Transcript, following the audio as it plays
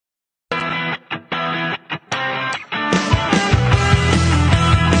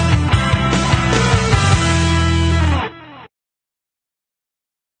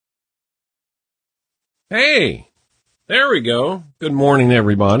Hey, there we go. Good morning,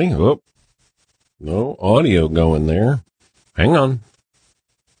 everybody. Oh, no audio going there. Hang on.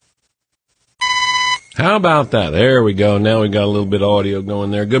 How about that? There we go. Now we got a little bit of audio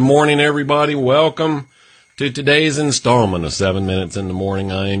going there. Good morning, everybody. Welcome to today's installment of 7 Minutes in the Morning.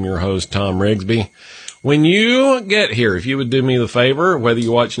 I am your host, Thom Rigsby. When you get here, if you would do me the favor, whether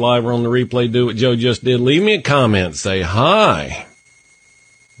you watch live or on the replay, do what Joe just did. Leave me a comment. Say hi.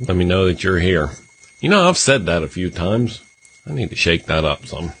 Let me know that you're here. You know, I've said that a few times. I need to shake that up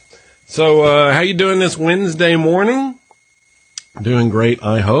some. So, how you doing this Wednesday morning? Doing great,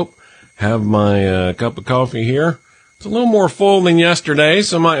 I hope. Have my cup of coffee here. It's a little more full than yesterday,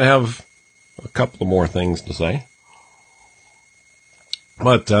 so I might have a couple of more things to say.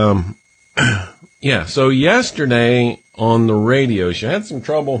 But, yeah, so yesterday on the radio show, I had some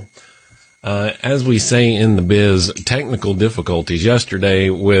trouble, as we say in the biz, technical difficulties yesterday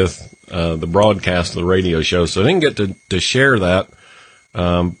with the broadcast of the radio show, so I didn't get to share that.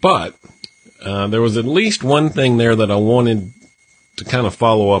 But there was at least one thing there that I wanted to kind of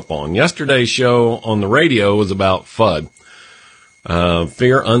follow up on. Yesterday's show on the radio was about FUD.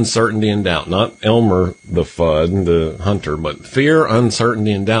 Fear, uncertainty, and doubt. Not Elmer the FUD, the hunter, but fear,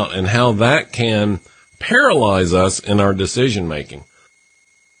 uncertainty, and doubt, and how that can paralyze us in our decision making.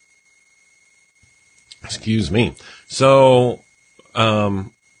 Excuse me. So,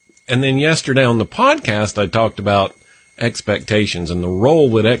 and then yesterday on the podcast, I talked about expectations and the role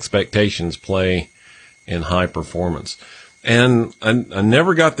that expectations play in high performance. And I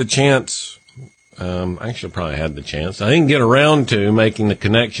never got the chance, actually probably had the chance. I didn't get around to making the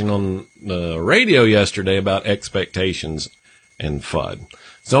connection on the radio yesterday about expectations and FUD.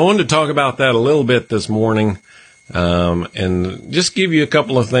 So I wanted to talk about that a little bit this morning, and just give you a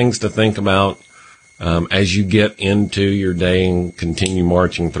couple of things to think about as you get into your day and continue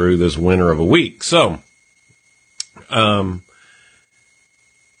marching through this winter of a week. So,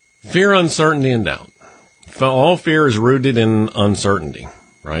 fear, uncertainty, and doubt. All fear is rooted in uncertainty,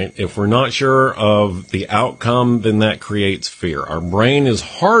 right? If we're not sure of the outcome, then that creates fear. Our brain is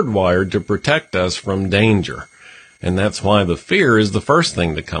hardwired to protect us from danger, and that's why the fear is the first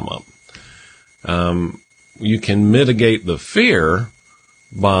thing to come up. You can mitigate the fear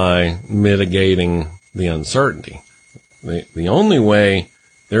by mitigating the uncertainty. The only way,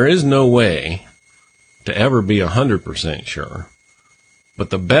 there is no way to ever be 100% sure, but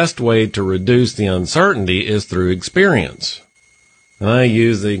the best way to reduce the uncertainty is through experience. And I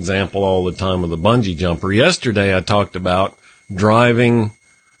use the example all the time of the bungee jumper. Yesterday I talked about driving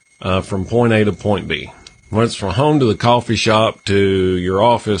from point A to point B. Whether it's from home to the coffee shop to your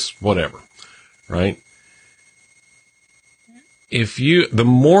office, whatever, right? The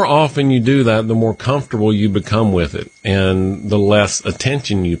more often you do that, the more comfortable you become with it and the less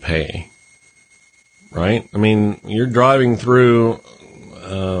attention you pay, right? I mean, you're driving through,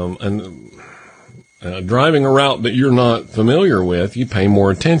 driving a route that you're not familiar with, you pay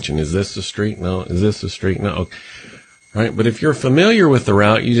more attention. Is this the street? No. Is this the street? No. Okay. Right? But if you're familiar with the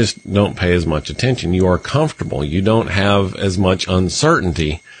route, you just don't pay as much attention. You are comfortable. You don't have as much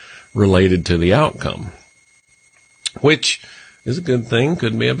uncertainty related to the outcome, which is a good thing,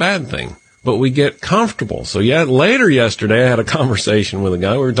 could be a bad thing, but we get comfortable. So yeah, later yesterday I had a conversation with a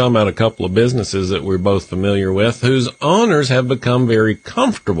guy. We were talking about a couple of businesses that we're both familiar with whose owners have become very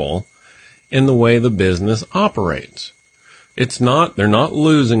comfortable in the way the business operates. They're not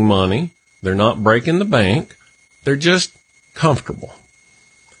losing money. They're not breaking the bank. They're just comfortable.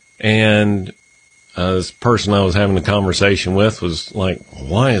 And this person I was having a conversation with was like,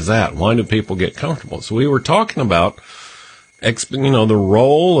 why is that? Why do people get comfortable? So we were talking about the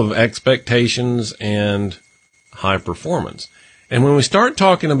role of expectations and high performance. And when we start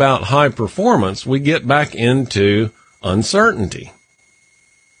talking about high performance, we get back into uncertainty,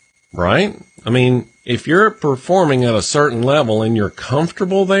 right? I mean, if you're performing at a certain level and you're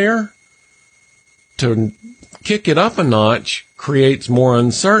comfortable there, to kick it up a notch creates more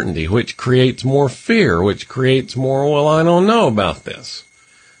uncertainty, which creates more fear, which creates more, well, I don't know about this.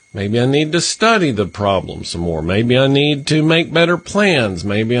 Maybe I need to study the problem some more. Maybe I need to make better plans.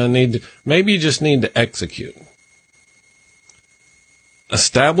 Maybe you just need to execute.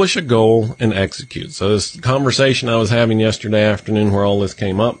 Establish a goal and execute. So this conversation I was having yesterday afternoon where all this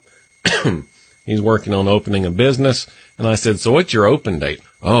came up, he's working on opening a business. And I said, so what's your open date?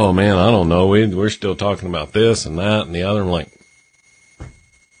 Oh man, I don't know. We're still talking about this and that and the other. I'm like,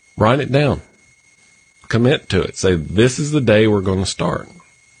 write it down. Commit to it. Say, this is the day we're going to start.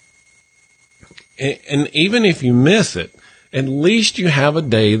 And even if you miss it, at least you have a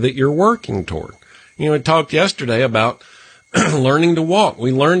day that you're working toward. You know, we talked yesterday about learning to walk.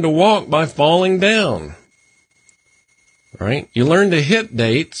 We learn to walk by falling down. right? You learn to hit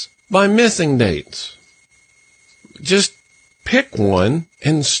dates by missing dates. Just pick one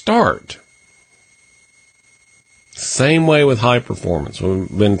and start. Same way with high performance.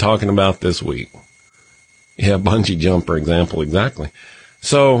 We've been talking about this week. Yeah, bungee jumper example, exactly.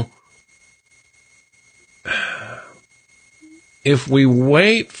 So, if we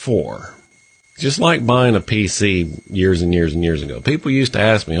wait for, just like buying a PC years and years and years ago, people used to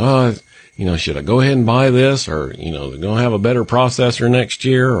ask me, should I go ahead and buy this? Or, they're going to have a better processor next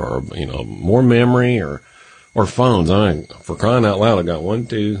year, or, more memory, or phones. For crying out loud, I got 1,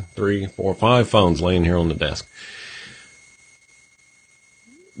 2, 3, 4, 5 phones laying here on the desk.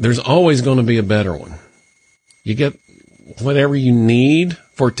 There's always going to be a better one. You get whatever you need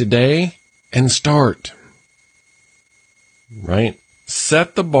for today and start. Right?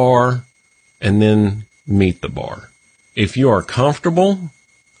 Set the bar and then meet the bar. If you are comfortable,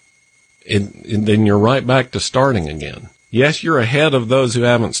 then you're right back to starting again. Yes, you're ahead of those who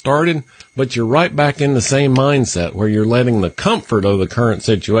haven't started, but you're right back in the same mindset where you're letting the comfort of the current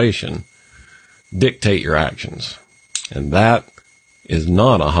situation dictate your actions. And that is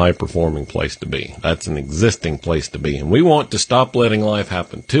not a high-performing place to be. That's an existing place to be. And we want to stop letting life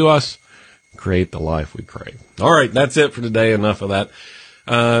happen to us, create the life we crave. All right, that's it for today. Enough of that.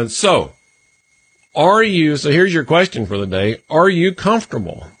 So here's your question for the day. Are you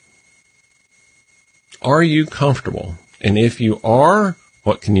comfortable? Are you comfortable? And if you are,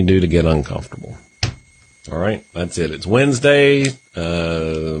 what can you do to get uncomfortable? All right, that's it. It's Wednesday.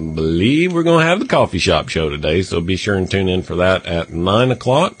 Believe we're going to have the coffee shop show today, so be sure and tune in for that at 9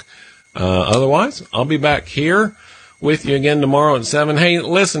 o'clock. Otherwise, I'll be back here with you again tomorrow at 7. Hey,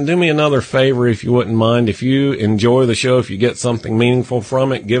 listen, do me another favor if you wouldn't mind. If you enjoy the show, if you get something meaningful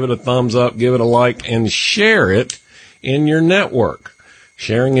from it, give it a thumbs up, give it a like, and share it in your network.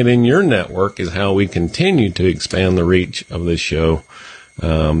 Sharing it in your network is how we continue to expand the reach of this show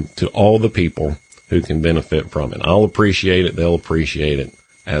to all the people who can benefit from it. I'll appreciate it. They'll appreciate it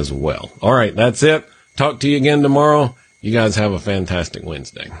as well. All right, that's it. Talk to you again tomorrow. You guys have a fantastic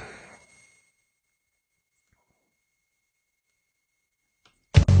Wednesday.